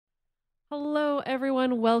Hello,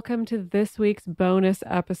 everyone. Welcome to this week's bonus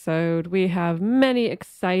episode. We have many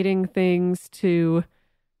exciting things to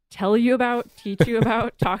tell you about, teach you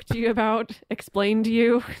about, talk to you about, explain to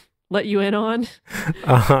you, let you in on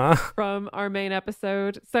from our main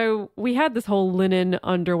episode. So we had this whole linen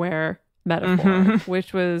underwear metaphor,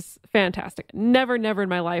 which was fantastic. Never in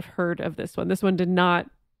my life heard of this one. This one did not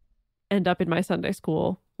end up in my Sunday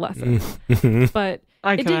school lesson, but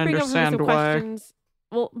I it can did bring up understand some why. questions.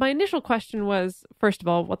 Well, my initial question was, first of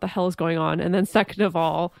all, what the hell is going on? And then second of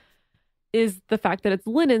all, is the fact that it's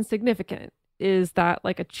linen significant? Is that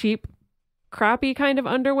like a cheap, crappy kind of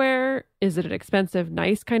underwear? Is it an expensive,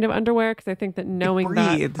 nice kind of underwear? Because I think that knowing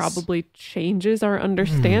that probably changes our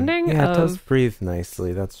understanding Yeah, of... it does breathe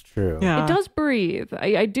nicely. That's true. Yeah. It does breathe.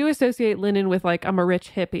 I do associate linen with like, I'm a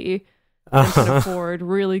rich hippie and can afford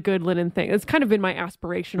really good linen things. It's kind of been my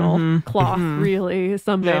aspirational cloth, really,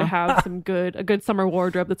 someday to have a good summer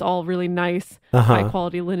wardrobe that's all really nice, high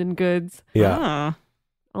quality linen goods. Yeah.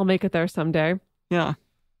 I'll make it there someday. Yeah.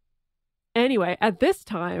 Anyway, at this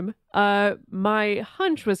time, my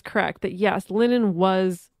hunch was correct that yes, linen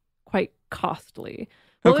was quite costly.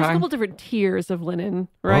 Well, there's a couple different tiers of linen,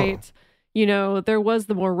 right? You know, there was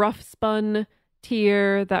the more rough spun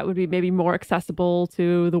tier that would be maybe more accessible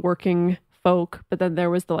to the working folk, but then there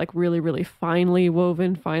was the like really finely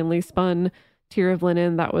woven, finely spun tier of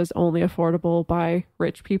linen that was only affordable by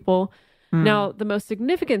rich people. Now, the most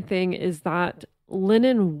significant thing is that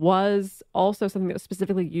linen was also something that was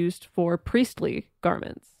specifically used for priestly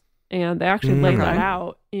garments, and they actually laid that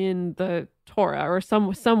out in the Torah or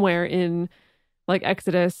somewhere in like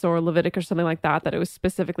Exodus or Leviticus or something like that, that it was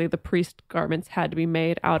specifically the priest garments had to be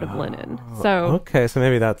made out of linen. So okay, so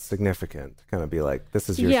maybe that's significant to kind of be like, this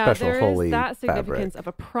is your special holy that significance fabric. of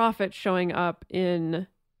a prophet showing up in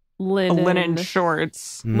Linen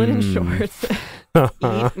shorts. Linen shorts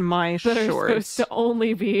Eat my that are shorts. supposed to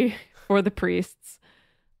only be for the priests.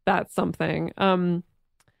 That's something.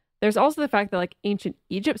 There's also the fact that like ancient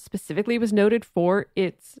Egypt specifically was noted for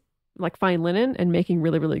its like fine linen and making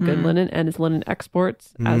really good linen and its linen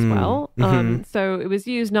exports as well. So it was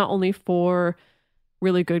used not only for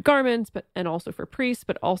really good garments, and also for priests,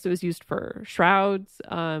 but also was used for shrouds,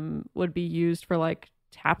 would be used for like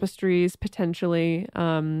tapestries potentially,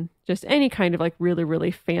 just any kind of like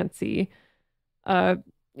really fancy,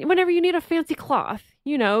 whenever you need a fancy cloth,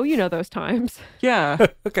 you know those times. Yeah.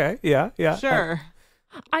 Okay, yeah. Sure.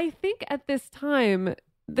 I think at this time,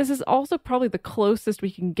 this is also probably the closest we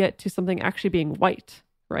can get to something actually being white,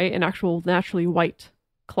 right? An actual naturally white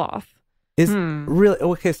cloth. Is really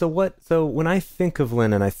okay. So when I think of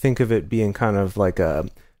linen, I think of it being kind of like a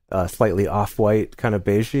slightly off-white kind of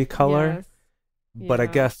beigey color. Yes. But I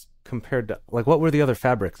guess compared to like, what were the other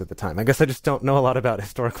fabrics at the time? I guess I just don't know a lot about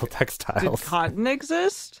historical textiles. Did cotton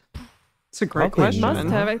exist? It's a great Probably question. Must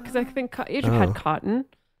have, because I think Egypt had cotton.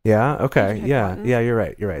 Yeah. Okay. Egypt had Yeah. cotton. Yeah. You're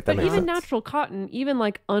right. That But makes even sense. natural cotton, even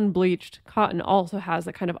like unbleached cotton, also has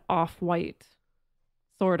a kind of off-white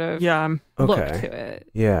sort of Yeah. look Okay. to it.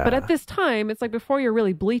 Yeah. But at this time, it's like before you're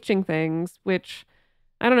really bleaching things, which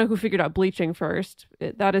I don't know who figured out bleaching first.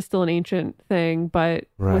 That is still an ancient thing, but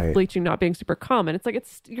with Right. bleaching not being super common, it's like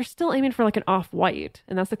you're still aiming for like an off-white,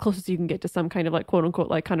 and that's the closest you can get to some kind of like quote unquote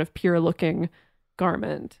like kind of pure looking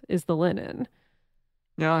garment is the linen,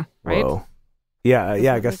 Yeah. right? Whoa. Yeah. Does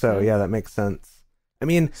Yeah. I that guess make so. sense? Yeah. That makes sense. I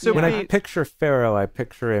mean, So when I wait- picture Pharaoh, I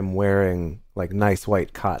picture him wearing like nice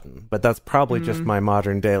white cotton, but that's probably just my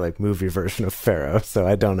modern day like movie version of Pharaoh. So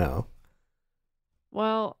I don't know.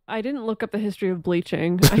 Well, I didn't look up the history of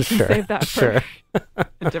bleaching. I can Sure, save that sure. for A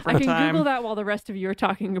I different can time. Google that while the rest of you are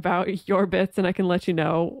talking about your bits, and I can let you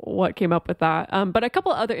know what came up with that. But a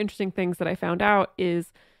couple other interesting things that I found out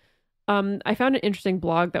is I found an interesting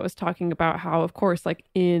blog that was talking about how, of course, like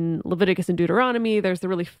in Leviticus and Deuteronomy, there's the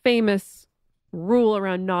really famous rule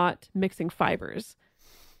around not mixing fibers,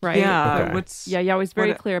 right? Yeah. Okay. Yahweh's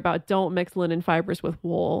very what- clear about don't mix linen fibers with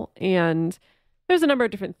wool. And there's a number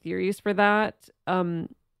of different theories for that.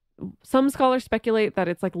 Some scholars speculate that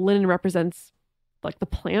it's like linen represents like the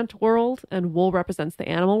plant world and wool represents the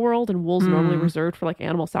animal world, and wool's normally reserved for like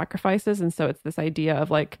animal sacrifices. And so it's this idea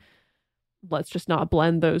of like, let's just not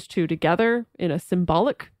blend those two together in a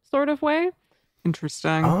symbolic sort of way.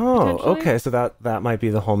 Interesting. Oh, Potentially. okay. So that might be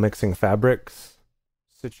the whole mixing fabrics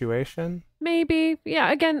situation. Maybe.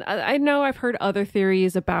 Yeah. Again, I know I've heard other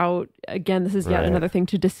theories about, again, this is yet Right. another thing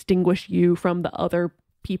to distinguish you from the other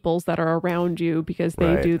peoples that are around you, because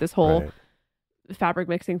they Right, do this whole right. fabric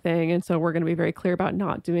mixing thing. And so we're going to be very clear about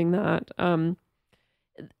not doing that.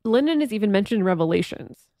 Linen is even mentioned in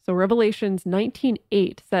Revelations. So Revelations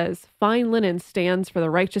 19:8 says, fine linen stands for the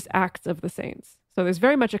righteous acts of the saints. So there's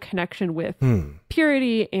very much a connection with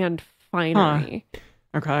purity and finery.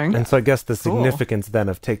 Okay. And so I guess the significance then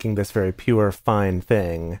of taking this very pure, fine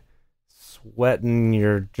thing, sweating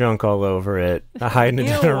your junk all over it, hiding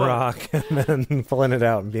it in a rock, and then pulling it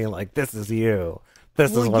out and being like, this is you.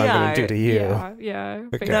 This is what I'm going to do to you. Yeah.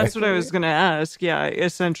 Okay. That's what I was going to ask. Yeah,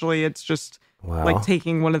 essentially it's just like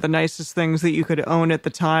taking one of the nicest things that you could own at the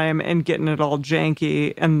time and getting it all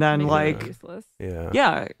janky and then like useless.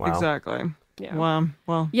 Yeah, exactly. Yeah.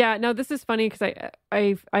 Well. Yeah, no, this is funny because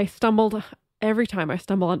I stumbled every time I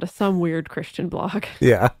stumble onto some weird Christian blog.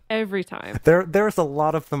 Yeah. Every time. There's a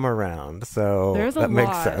lot of them around, so that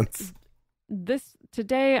makes sense.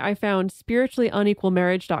 Today I found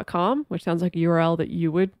spirituallyunequalmarriage.com, which sounds like a URL that you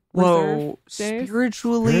would Whoa, Dave.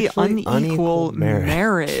 spiritually unequal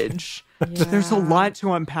marriage. Yeah. There's a lot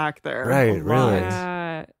to unpack there. Right, really.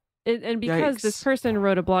 Yeah. And because Yikes. this person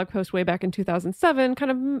wrote a blog post way back in 2007,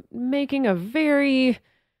 kind of making a very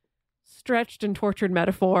stretched and tortured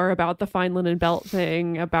metaphor about the fine linen belt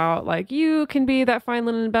thing, about like, you can be that fine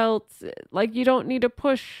linen belt, like you don't need to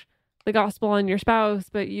push the gospel on your spouse,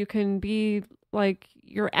 but you can be like,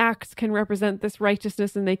 your acts can represent this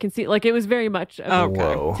righteousness and they can see, like, it was very much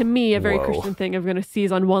to me a very Christian thing of going to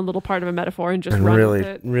seize on one little part of a metaphor and just run with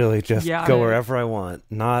it. Really just go wherever I want,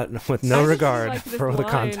 not with no regard for the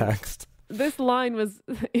context. This line was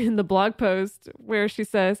in the blog post where she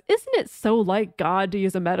says, isn't it so like God to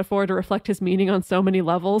use a metaphor to reflect his meaning on so many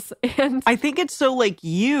levels? And I think it's so like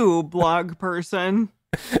you, blog person.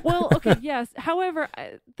 Well, okay, yes. However,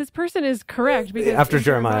 this person is correct because after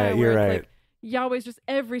Jeremiah, you're right. Like, Yahweh's just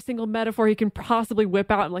every single metaphor he can possibly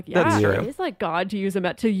whip out. I'm like, yeah, it is like God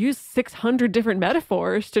to use 600 different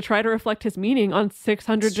metaphors to try to reflect his meaning on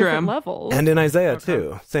 600 different levels. And in Isaiah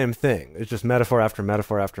too, same thing. It's just metaphor after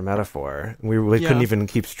metaphor after metaphor. We couldn't even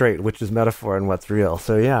keep straight which is metaphor and what's real.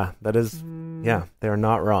 So yeah, that is they're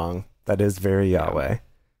not wrong. That is very Yahweh.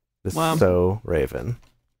 This is so Raven.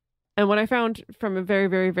 And what I found from a very,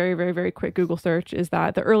 very, very, very, very quick Google search is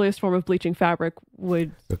that the earliest form of bleaching fabric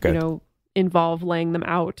would, involve laying them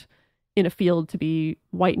out in a field to be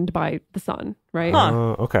whitened by the sun, right?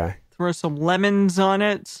 Okay. Throw some lemons on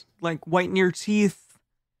it, like whiten your teeth.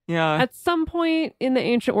 Yeah. At some point in the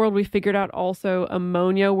ancient world, we figured out also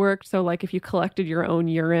ammonia worked. So like if you collected your own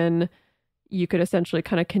urine, you could essentially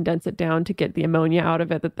kind of condense it down to get the ammonia out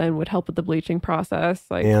of it that then would help with the bleaching process.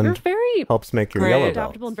 Like, and you're very helps make your yellow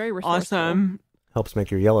adaptable belts. and very resourceful. Awesome. Helps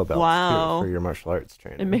make your yellow belts too, for your martial arts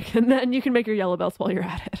training. And then you can make your yellow belts while you're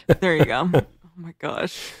at it. There you go. Oh my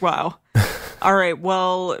gosh. Wow. All right.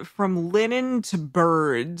 Well, from linen to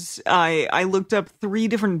birds, I looked up 3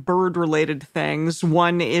 different bird related things.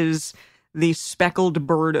 One is the speckled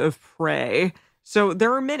bird of prey. So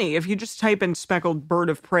there are many. If you just type in speckled bird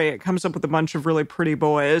of prey, it comes up with a bunch of really pretty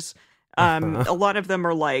boys. A lot of them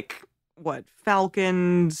are like,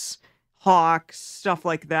 falcons, hawks, stuff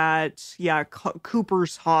like that. Yeah,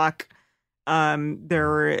 Cooper's hawk.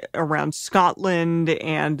 They're around Scotland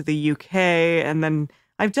and the UK. And then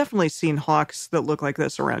I've definitely seen hawks that look like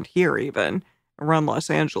this around here, even around Los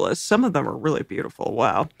Angeles. Some of them are really beautiful.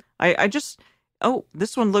 Wow.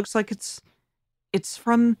 This one looks like it's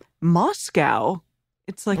from Moscow.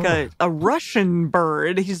 It's like a Russian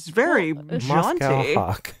bird. He's very jaunty. Moscow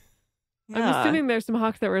hawk. I'm assuming there's some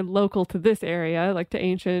hawks that were local to this area, like to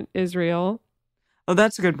ancient Israel. Oh,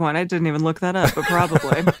 that's a good point. I didn't even look that up, but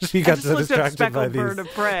probably. She got so distracted by these. Bird of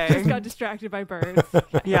prey. Just got distracted by birds.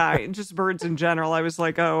 Yeah, just birds in general. I was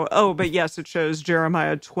like, but yes, it shows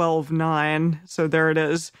Jeremiah 12:9. So there it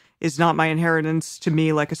is not my inheritance to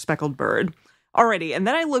me like a speckled bird. Alrighty, and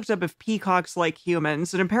then I looked up if peacocks like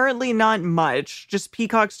humans, and apparently not much. Just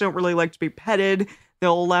peacocks don't really like to be petted.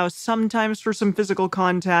 They'll allow sometimes for some physical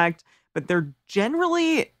contact, but they're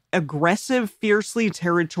generally aggressive, fiercely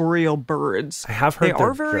territorial birds. I have heard they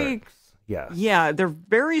are very jerks. Yes. Yeah, they're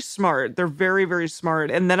very smart. They're very, very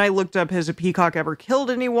smart. And then I looked up, has a peacock ever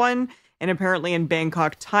killed anyone? And apparently in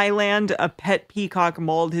Bangkok, Thailand, a pet peacock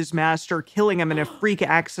mauled his master, killing him in a freak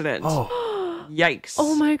accident. Oh. Yikes.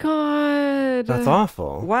 Oh my God. That's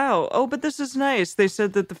awful. Wow. Oh, but this is nice. They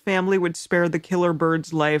said that the family would spare the killer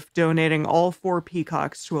bird's life, donating all 4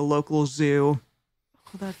 peacocks to a local zoo.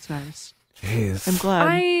 Oh, that's nice. Jeez. I'm glad.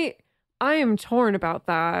 I am torn about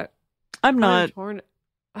that. I'm not. I'm torn.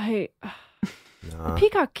 The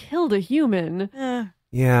peacock killed a human.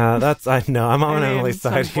 Yeah, I know. I'm on Emily's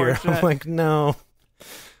side here. I'm like, no.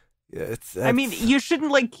 I mean, you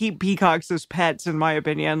shouldn't like keep peacocks as pets, in my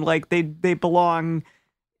opinion. Like they belong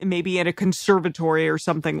maybe in a conservatory or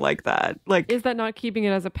something like that. Like, is that not keeping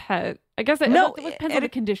it as a pet? I guess it depends on the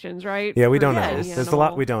conditions, right? Yeah, we don't know. There's a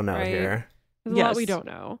lot we don't know here. There's a lot we don't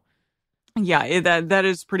know. Yeah, that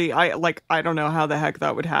is pretty. I don't know how the heck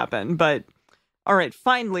that would happen, but all right.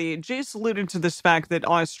 Finally, Jace alluded to this fact that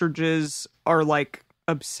ostriches are like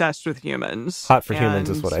obsessed with humans. Hot for humans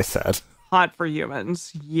is what I said. Hot for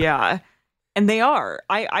humans, yeah, and they are.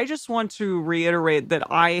 I just want to reiterate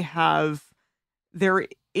that there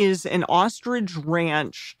is an ostrich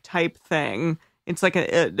ranch type thing. It's like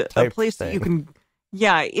a place that you can.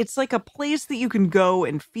 Yeah, it's like a place that you can go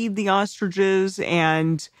and feed the ostriches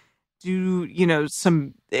and do,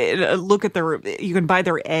 some look at you can buy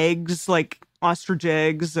their eggs, like ostrich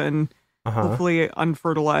eggs, and hopefully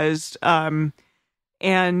unfertilized.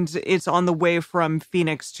 And it's on the way from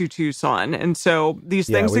Phoenix to Tucson. And so these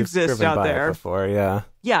things exist out there. Before, yeah.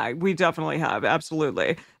 Yeah, we definitely have.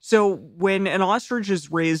 Absolutely. So when an ostrich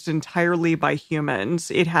is raised entirely by humans,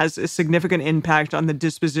 it has a significant impact on the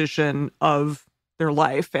disposition of their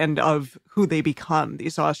life and of who they become,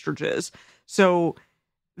 these ostriches. So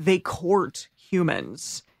they court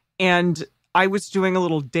humans. And I was doing a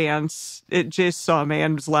little dance. It just saw me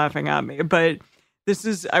and was laughing at me. But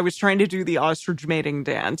I was trying to do the ostrich mating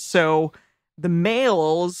dance. So the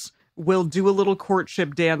males will do a little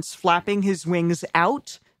courtship dance, flapping his wings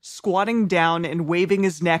out, squatting down, and waving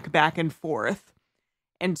his neck back and forth.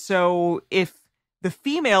 And so if the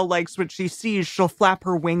female likes what she sees, she'll flap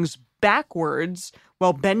her wings backwards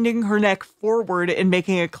while bending her neck forward and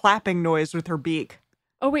making a clapping noise with her beak.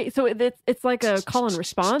 Oh, wait, so it's like a call and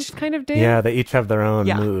response kind of dance? Yeah, they each have their own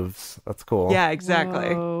moves. That's cool. Yeah,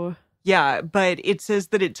 exactly. Whoa. Yeah, but it says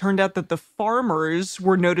that it turned out that the farmers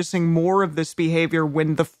were noticing more of this behavior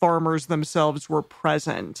when the farmers themselves were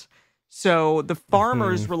present. So the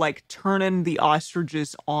farmers were like turning the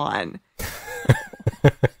ostriches on,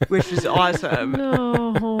 which is awesome.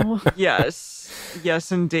 No.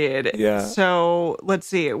 Yes, indeed. Yeah. So let's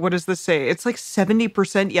see. What does this say? It's like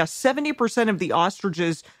 70%. Yeah, 70% of the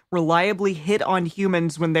ostriches reliably hit on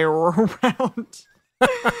humans when they were around.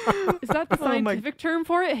 Is that the scientific term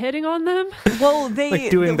for it? Hitting on them? Well, like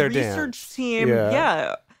doing their research dance. Team,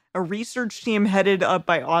 a research team headed up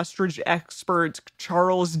by ostrich expert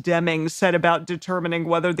Charles Deming set about determining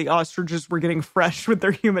whether the ostriches were getting fresh with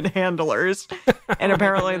their human handlers, and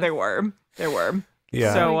apparently they were. They were.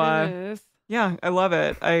 Yeah. So, yeah, I love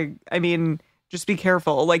it. I mean, just be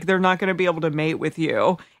careful. Like, they're not going to be able to mate with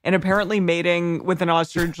you. And apparently mating with an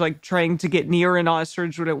ostrich, like trying to get near an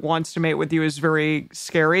ostrich when it wants to mate with you is very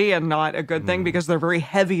scary and not a good thing because they're very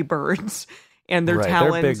heavy birds and their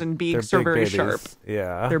talons and beaks are very sharp.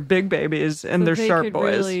 Yeah. They're big babies and they're sharp could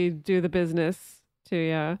boys. Really do the business too,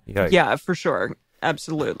 yeah. Yeah, for sure.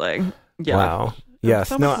 Absolutely. Yeah. Wow.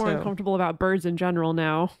 Yes. I'm so much more uncomfortable about birds in general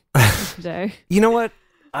now today. You know what?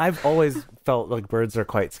 I've always felt like birds are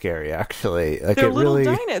quite scary, actually. Like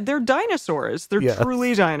they're they're dinosaurs. They're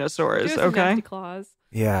truly dinosaurs, okay? Nasty claws.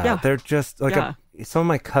 Yeah, they're just like some of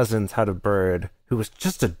my cousins had a bird who was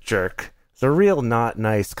just a jerk. It's a real not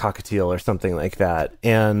nice cockatiel or something like that.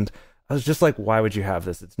 And I was just like, why would you have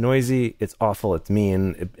this? It's noisy, it's awful, it's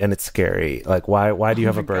mean, and it's scary. Like, why do you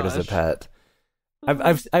have a bird as a pet?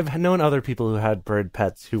 I've known other people who had bird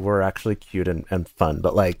pets who were actually cute and fun,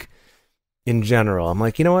 but like, in general, I'm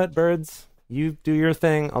like, you know what, birds? You do your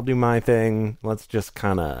thing, I'll do my thing. Let's just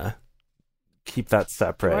kind of keep that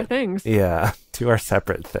separate. Do our things. Yeah, do our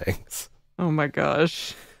separate things. Oh my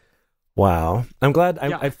gosh. Wow. I'm glad.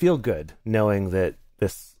 I feel good knowing that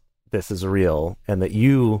this is real and that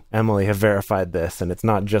you, Emily, have verified this, and it's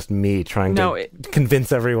not just me trying to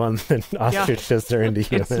convince everyone that ostriches are into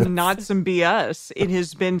humans. It's not some BS. It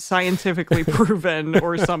has been scientifically proven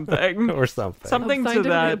or something. Something to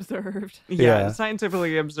that. Observed. Yeah,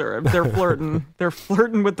 scientifically observed. They're flirting. They're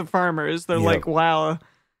flirting with the farmers. They're like, wow,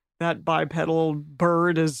 that bipedal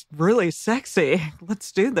bird is really sexy.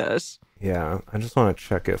 Let's do this. Yeah, I just want to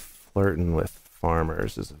check if flirting with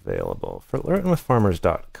farmers is available.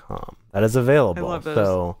 Flirtingwithfarmers.com. That is available. I love those.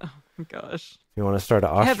 So, oh my gosh, if you want to start an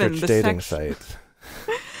ostrich dating site.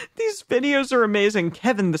 These videos are amazing.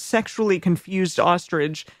 Kevin, the sexually confused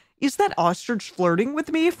ostrich. Is that ostrich flirting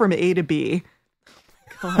with me from A to B?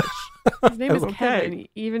 Gosh. His name is Kevin.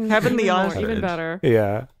 Kevin the more, ostrich. even better.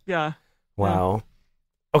 Yeah. Yeah. Wow.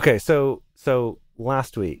 Yeah. Okay, so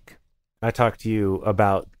last week I talked to you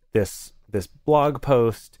about this blog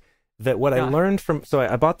post that what I learned from... So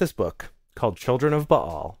I bought this book called Children of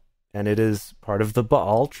Baal, and it is part of the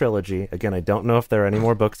Baal trilogy. Again, I don't know if there are any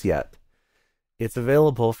more books yet. It's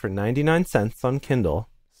available for 99 cents on Kindle,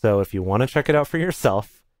 so if you want to check it out for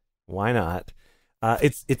yourself, why not?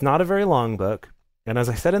 It's not a very long book, and as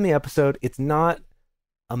I said in the episode, it's not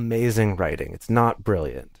amazing writing. It's not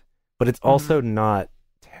brilliant, but it's also not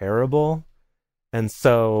terrible. And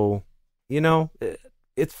so,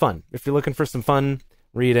 it's fun. If you're looking for some fun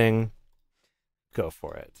reading, go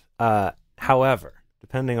for it. However,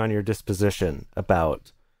 depending on your disposition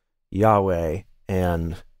about Yahweh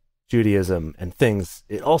and Judaism and things,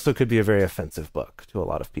 it also could be a very offensive book to a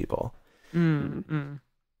lot of people.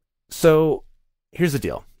 So here's the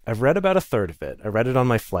deal. I've read about a third of it. I read it on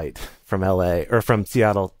my flight from LA, or from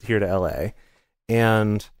Seattle here to LA.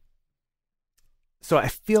 And so I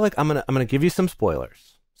feel like I'm gonna give you some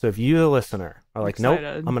spoilers. So if you, the listener, are like, nope,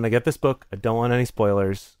 I'm gonna get this book, I don't want any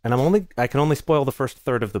spoilers, and I can only spoil the first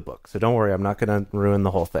third of the book. So don't worry, I'm not gonna ruin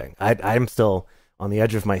the whole thing. I'm still on the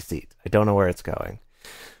edge of my seat. I don't know where it's going,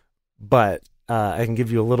 but I can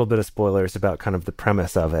give you a little bit of spoilers about kind of the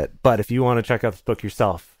premise of it. But if you want to check out this book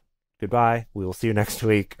yourself, goodbye. We will see you next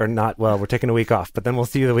week, or not. Well, we're taking a week off, but then we'll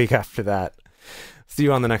see you the week after that. See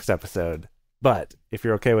you on the next episode. But if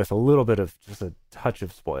you're okay with a little bit of just a touch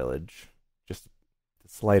of spoilage, just the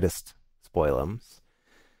slightest spoilums,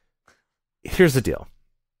 here's the deal.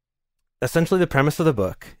 Essentially, the premise of the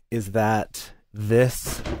book is that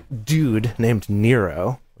this dude named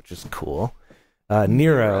Nero, which is cool,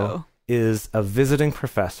 Nero is a visiting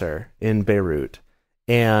professor in Beirut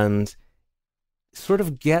and sort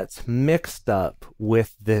of gets mixed up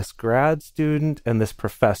with this grad student and this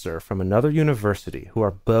professor from another university who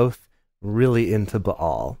are both really into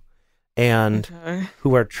Baal and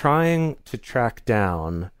who are trying to track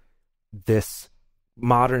down this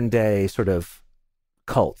modern day sort of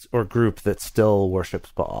cult or group that still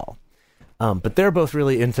worships Baal. But they're both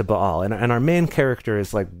really into Baal, and our main character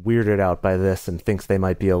is like weirded out by this and thinks they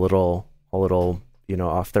might be a little,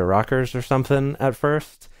 off their rockers or something at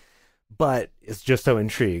first, but is just so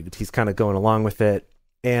intrigued. He's kind of going along with it,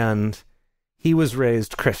 and he was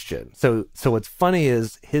raised Christian. So what's funny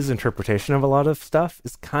is his interpretation of a lot of stuff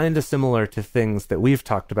is kind of similar to things that we've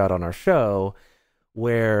talked about on our show,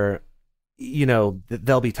 where,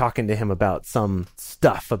 they'll be talking to him about some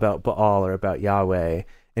stuff about Baal or about Yahweh,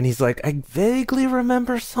 and he's like, I vaguely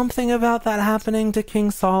remember something about that happening to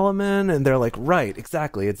King Solomon. And they're like, right,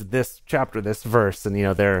 exactly. It's this chapter, this verse. And,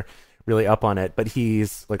 they're really up on it. But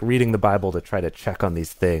he's like reading the Bible to try to check on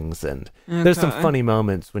these things. And there's some funny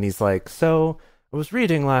moments when he's like, so I was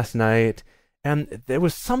reading last night and there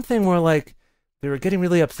was something where like they were getting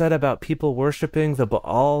really upset about people worshiping the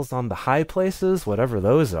Baals on the high places, whatever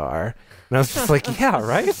those are. And I was just like, yeah,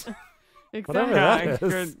 right?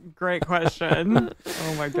 Exactly. Great question.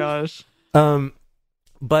 Oh my gosh.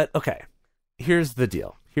 But okay, here's the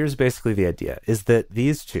deal. Here's basically the idea, is that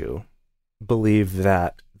these two believe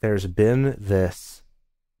that there's been this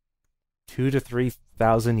 2,000 to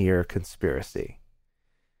 3,000 year conspiracy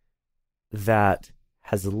that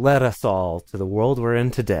has led us all to the world we're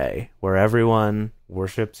in today, where everyone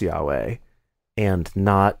worships Yahweh and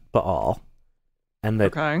not Baal, and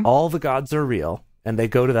that all the gods are real. And they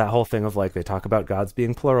go to that whole thing of like, they talk about gods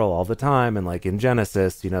being plural all the time. And like in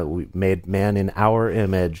Genesis, we made man in our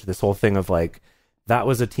image, this whole thing of like, that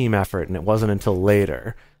was a team effort. And it wasn't until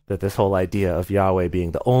later that this whole idea of Yahweh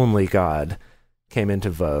being the only God came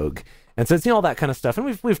into vogue. And so it's, all that kind of stuff.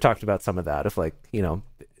 And we've talked about some of that, of like,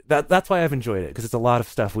 that's why I've enjoyed it, because it's a lot of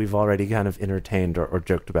stuff we've already kind of entertained or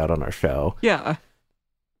joked about on our show. Yeah.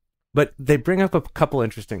 But they bring up a couple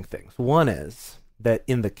interesting things. One is that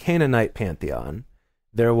in the Canaanite pantheon,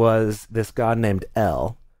 there was this god named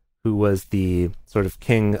El, who was the sort of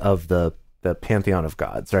king of the pantheon of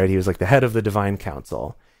gods, right? He was like the head of the divine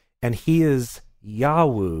council. And he is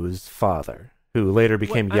Yahweh's father, who later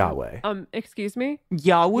became Yahweh. Excuse me?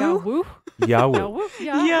 Yahweh? Yahweh.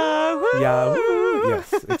 Yahweh. Yahweh.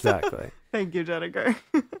 Yes, exactly. Thank you, Jennifer.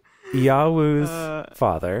 Yahweh's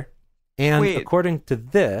father. And according to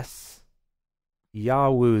this,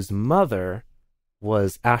 Yahweh's mother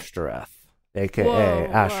was Ashtoreth, aka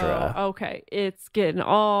Asherah. Whoa. Okay, it's getting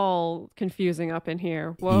all confusing up in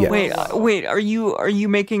here. Whoa. Yes. Wait. Are you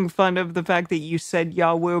making fun of the fact that you said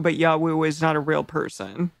Yahweh, but Yahweh is not a real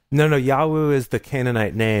person? No. Yahweh is the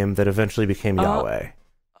Canaanite name that eventually became Yahweh.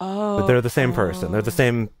 But they're the same person. They're the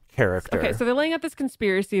same character. Okay, so they're laying out this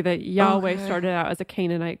conspiracy that Yahweh started out as a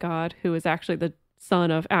Canaanite god who is actually the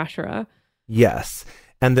son of Asherah. Yes,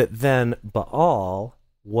 and that then Baal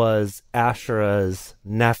was Asherah's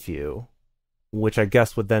nephew, which I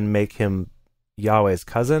guess would then make him Yahweh's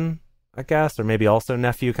cousin, I guess, or maybe also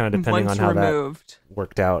nephew, kind of depending on how that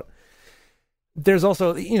worked out. There's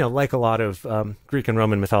also, like a lot of Greek and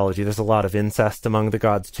Roman mythology, there's a lot of incest among the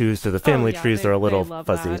gods too, so the family trees are a little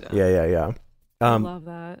fuzzy. That. Yeah. I love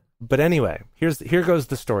that. But anyway, here goes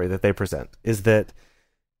the story that they present, is that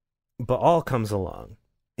Baal comes along,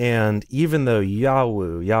 and even though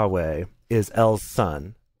Yahweh is El's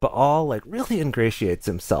son, Baal like really ingratiates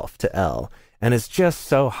himself to El and is just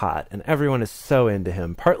so hot, and everyone is so into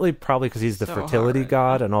him, partly probably because he's the fertility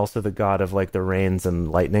god and also the god of like the rains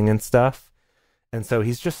and lightning and stuff. And so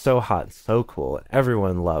he's just so hot and so cool, and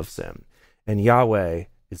everyone loves him. And Yahweh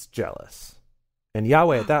is jealous. And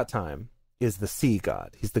Yahweh at that time is the sea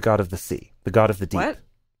god. He's the god of the sea, the god of the deep. What?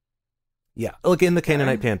 Yeah, look, in the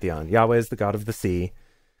Canaanite pantheon, Yahweh is the god of the sea,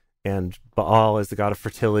 and Baal is the god of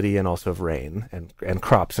fertility and also of rain and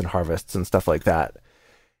crops and harvests and stuff like that.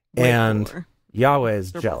 And Yahweh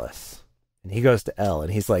is jealous, and he goes to El,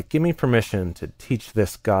 and he's like, give me permission to teach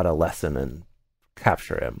this god a lesson and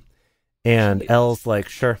capture him. And El's like,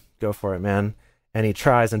 sure, go for it, man. And he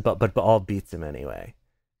tries, but Baal beats him anyway.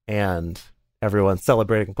 And everyone's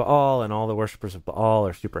celebrating Baal, and all the worshippers of Baal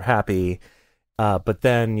are super happy. But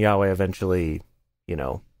then Yahweh eventually,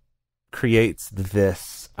 creates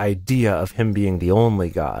this idea of him being the only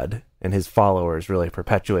God, and his followers really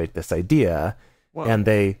perpetuate this idea. Whoa. And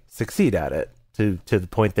they succeed at it to the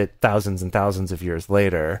point that thousands and thousands of years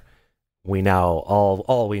later, we now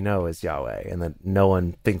all we know is Yahweh, and that no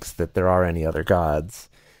one thinks that there are any other gods.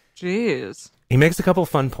 Jeez. He makes a couple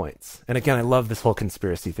fun points. And again, I love this whole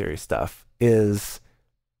conspiracy theory stuff, is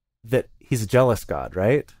that he's a jealous God,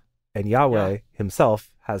 right? And Yahweh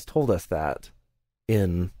himself has told us that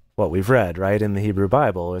in what we've read, right? In the Hebrew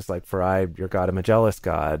Bible, is like, for I, your God, am a jealous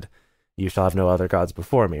God. You shall have no other gods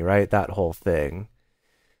before me, right? That whole thing.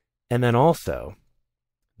 And then also,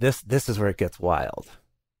 this is where it gets wild.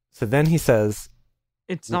 So then he says...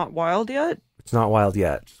 It's not wild yet? It's not wild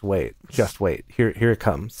yet. Just wait. Here it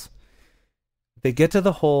comes. They get to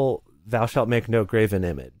the whole, thou shalt make no graven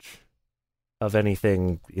image of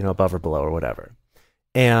anything, above or below or whatever.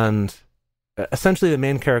 And essentially the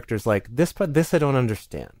main character's like, this I don't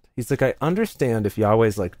understand. He's like, I understand if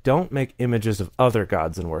Yahweh's like, don't make images of other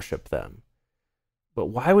gods and worship them. But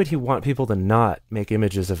why would he want people to not make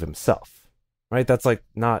images of himself? Right? That's like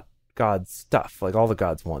not God's stuff. Like all the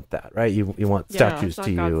gods want that, right? You want statues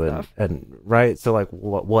to you and right? So like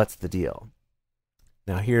what's the deal?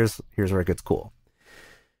 Now here's where it gets cool.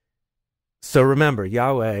 So remember,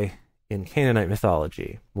 Yahweh in Canaanite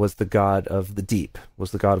mythology was the god of the deep,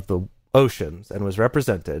 was the god of the oceans, and was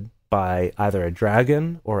represented by either a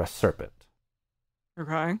dragon or a serpent.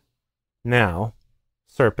 Okay. Now,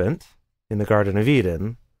 serpent in the Garden of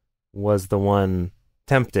Eden was the one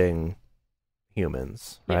tempting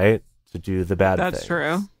humans, right? To do the bad things. That's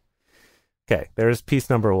true. Okay, there's piece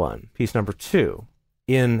number one. Piece number two.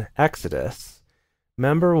 In Exodus,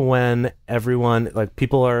 remember when everyone, like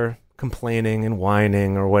people are complaining and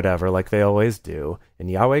whining or whatever, like they always do, and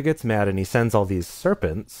Yahweh gets mad and he sends all these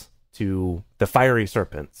serpents to the fiery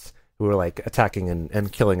serpents who are like attacking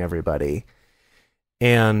and killing everybody.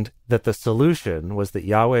 And that the solution was that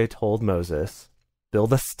Yahweh told Moses,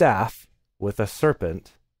 build a staff with a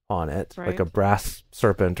serpent on it, like a brass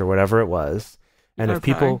serpent or whatever it was. And if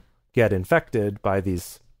people get infected by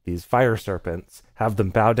these fire serpents, have them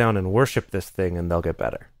bow down and worship this thing and they'll get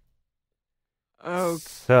better.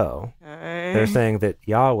 So they're saying that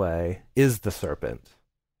Yahweh is the serpent,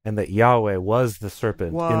 and that Yahweh was the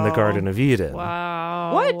serpent in the Garden of Eden.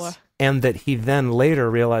 Wow. What? And that he then later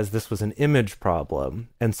realized this was an image problem.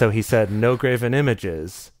 And so he said, no graven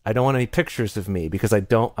images. I don't want any pictures of me because I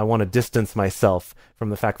want to distance myself from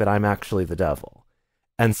the fact that I'm actually the devil.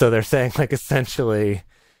 And so they're saying, like, essentially,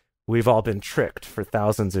 we've all been tricked for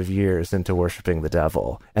thousands of years into worshiping the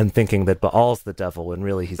devil and thinking that Baal's the devil when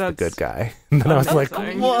really he's the good guy. And then I was like,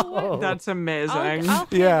 whoa. That's amazing. I'll hand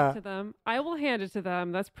it to them. I will hand it to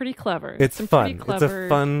them. That's pretty clever. It's fun. It's a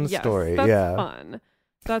fun story. That's fun.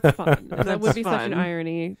 That's fun. That would be such an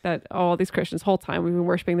irony that all these Christians, whole time, we've been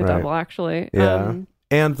worshiping the devil, actually. Yeah.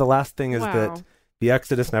 And the last thing is that the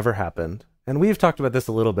Exodus never happened. And we've talked about this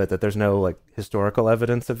a little bit, that there's no like historical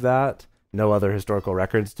evidence of that. No other historical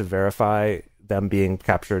records to verify them being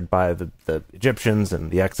captured by the Egyptians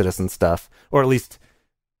and the Exodus and stuff, or at least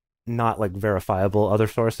not like verifiable other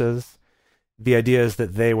sources. The idea is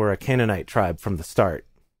that they were a Canaanite tribe from the start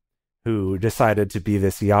who decided to be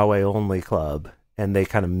this Yahweh only club, and they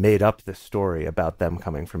kind of made up this story about them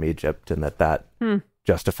coming from Egypt, and that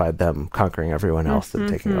justified them conquering everyone else and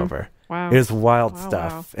taking over. Wow. It was wild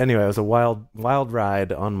stuff. Wow. Anyway, it was a wild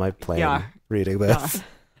ride on my plane reading this.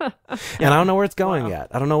 Yeah. And I don't know where it's going yet.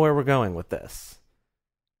 I don't know where we're going with this.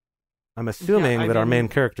 I'm assuming that our main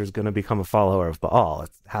character is going to become a follower of Baal. It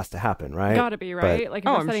has to happen, right? Gotta be, right? Like, if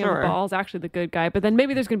you're setting up Baal's actually the good guy, but then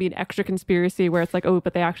maybe there's going to be an extra conspiracy where it's like, oh,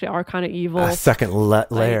 but they actually are kind of evil. A second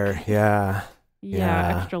layer, Yeah,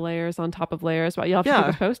 extra layers on top of layers. But you'll have to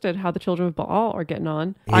keep us posted how the children of Baal are getting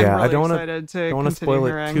on. Yeah, I'm really I don't want to spoil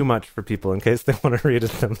it too much for people in case they want to read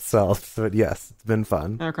it themselves. But yes, it's been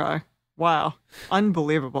fun. Okay. Wow.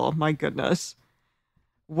 Unbelievable. My goodness.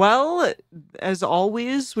 Well, as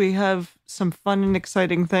always, we have some fun and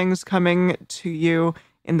exciting things coming to you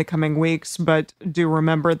in the coming weeks, but do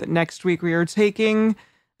remember that next week we are taking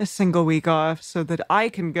a single week off so that I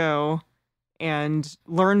can go and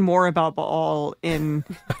learn more about Baal in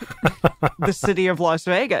the city of Las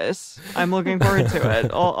Vegas. I'm looking forward to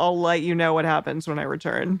it. I'll let you know what happens when I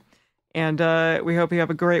return. And we hope you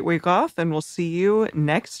have a great week off, and we'll see you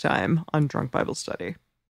next time on Drunk Bible Study.